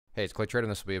Hey, it's Clay Trader,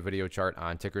 and this will be a video chart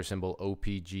on ticker symbol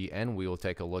OPGN. We will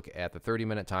take a look at the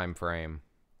 30-minute time frame.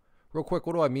 Real quick,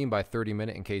 what do I mean by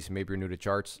 30-minute in case maybe you're new to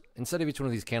charts? Instead of each one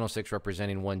of these candlesticks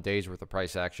representing 1 day's worth of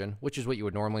price action, which is what you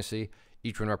would normally see,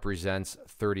 each one represents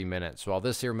 30 minutes. So while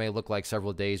this here may look like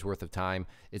several days worth of time,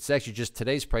 it's actually just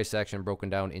today's price action broken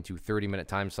down into 30-minute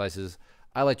time slices.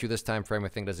 I like you this time frame. I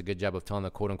think does a good job of telling the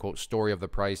quote-unquote story of the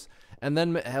price, and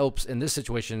then helps in this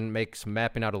situation makes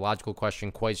mapping out a logical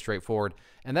question quite straightforward.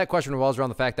 And that question revolves around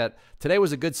the fact that today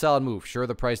was a good solid move. Sure,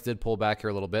 the price did pull back here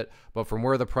a little bit, but from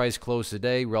where the price closed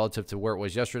today relative to where it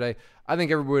was yesterday, I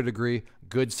think everybody would agree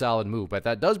good solid move. But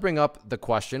that does bring up the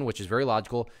question, which is very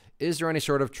logical: is there any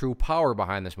sort of true power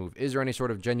behind this move? Is there any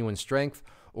sort of genuine strength,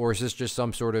 or is this just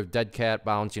some sort of dead cat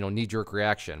bounce, knee-jerk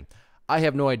reaction? I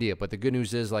have no idea, but the good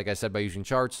news is, like I said, by using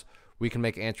charts, we can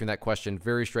make answering that question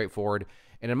very straightforward.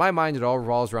 And in my mind, it all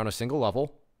revolves around a single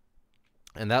level,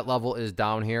 and that level is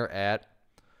down here at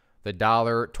the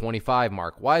 $1.25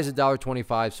 mark. Why is the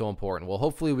 $1.25 so important? Well,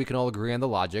 hopefully we can all agree on the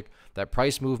logic that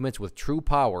price movements with true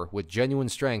power, with genuine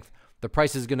strength, the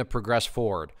price is going to progress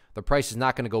forward. The price is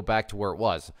not going to go back to where it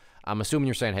was. I'm assuming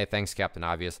you're saying, hey, thanks, Captain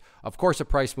Obvious. Of course, a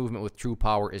price movement with true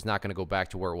power is not going to go back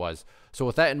to where it was. So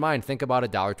with that in mind, think about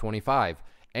 $1.25.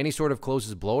 Any sort of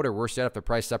closes below it, or worse yet, if the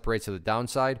price separates to the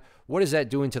downside, what is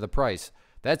that doing to the price?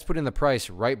 That's putting the price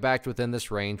right back within this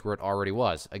range where it already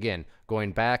was. Again,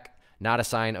 going back, not a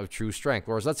sign of true strength.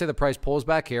 Whereas let's say the price pulls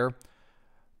back here,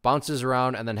 bounces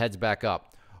around, and then heads back up.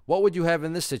 What would you have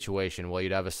in this situation? Well,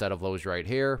 you'd have a set of lows right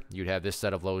here. You'd have this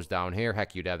set of lows down here.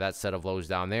 Heck, you'd have that set of lows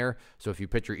down there. So if you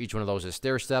picture each one of those as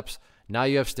stair steps, now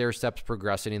you have stair steps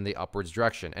progressing in the upwards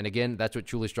direction. And again, that's what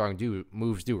truly strong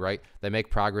moves do, right? They make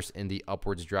progress in the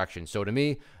upwards direction. So to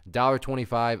me,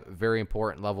 $1.25, very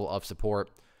important level of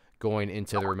support going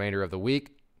into the remainder of the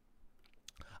week.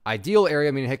 Ideal area,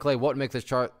 I mean, hey, Clay, what would make this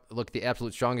chart look the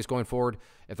absolute strongest going forward?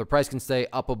 If the price can stay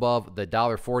up above the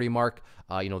 $1.40 mark,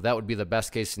 that would be the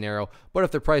best case scenario. But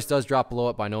if the price does drop below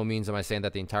it, by no means am I saying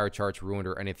that the entire chart's ruined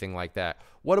or anything like that.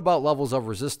 What about levels of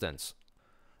resistance?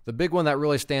 The big one that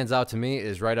really stands out to me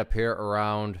is right up here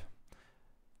around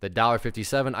the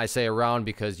 $1.57. I say around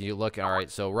because you look, all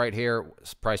right, so right here,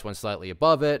 price went slightly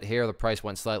above it. Here, the price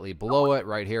went slightly below it.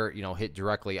 Right here, hit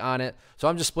directly on it. So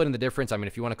I'm just splitting the difference. I mean,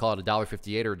 if you want to call it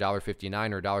 $1.58 or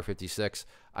 $1.59 or $1.56,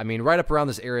 I mean, right up around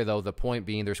this area, though, the point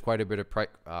being there's quite a bit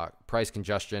of price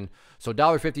congestion. So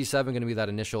 $1.57 going to be that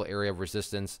initial area of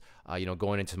resistance,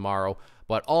 going into tomorrow.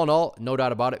 But all in all, no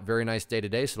doubt about it, very nice day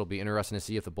today. So it'll be interesting to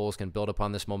see if the bulls can build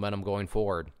upon this momentum going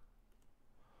forward.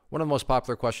 One of the most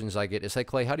popular questions I get is, hey,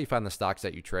 Clay, how do you find the stocks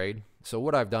that you trade? So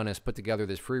what I've done is put together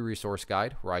this free resource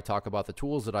guide where I talk about the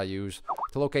tools that I use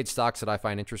to locate stocks that I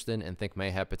find interesting and think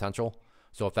may have potential.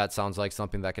 So if that sounds like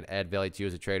something that could add value to you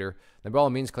as a trader, then by all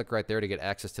means, click right there to get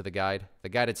access to the guide. The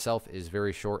guide itself is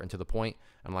very short and to the point.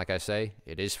 And like I say,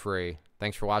 it is free.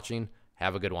 Thanks for watching.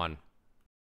 Have a good one.